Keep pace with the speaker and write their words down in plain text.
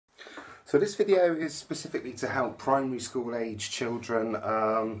So this video is specifically to help primary school age children,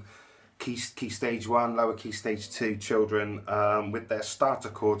 key stage 1, lower key stage 2 children with their starter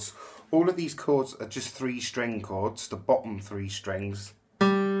chords. All of these chords are just 3-string chords, the bottom 3 strings.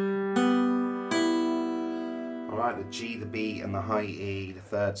 Alright, the G, the B and the high E,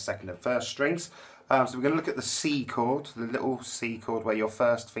 the 3rd, 2nd and 1st strings. So we're going to look at the C chord, the little C chord where your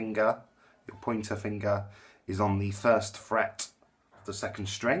first finger, your pointer finger, is on the 1st fret of the 2nd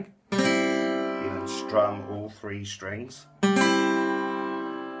string. You then strum all 3 strings. We're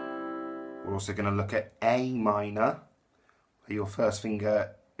also going to look at A minor, where your first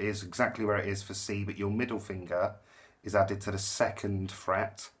finger is exactly where it is for C, but your middle finger is added to the 2nd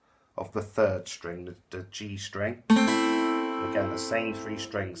fret of the 3rd string, the G string. And again, the same 3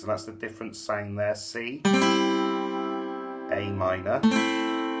 strings, and that's the different sign there, C, A minor.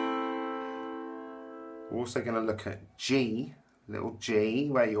 We're also going to look at G, little G,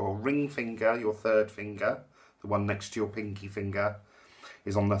 where your ring finger, your 3rd finger, the one next to your pinky finger,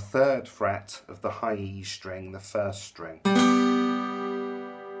 is on the 3rd fret of the high E string, the 1st string.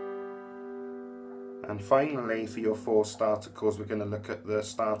 And finally, for your 4 starter chords, we're going to look at the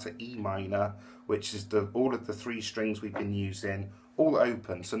starter E minor, which is all of the 3 strings we've been using, all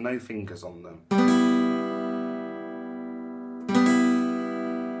open, so no fingers on them.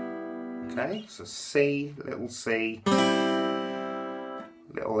 Okay, so C, little C,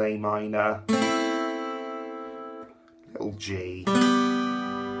 little A minor, little G,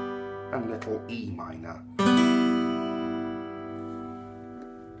 and little E minor.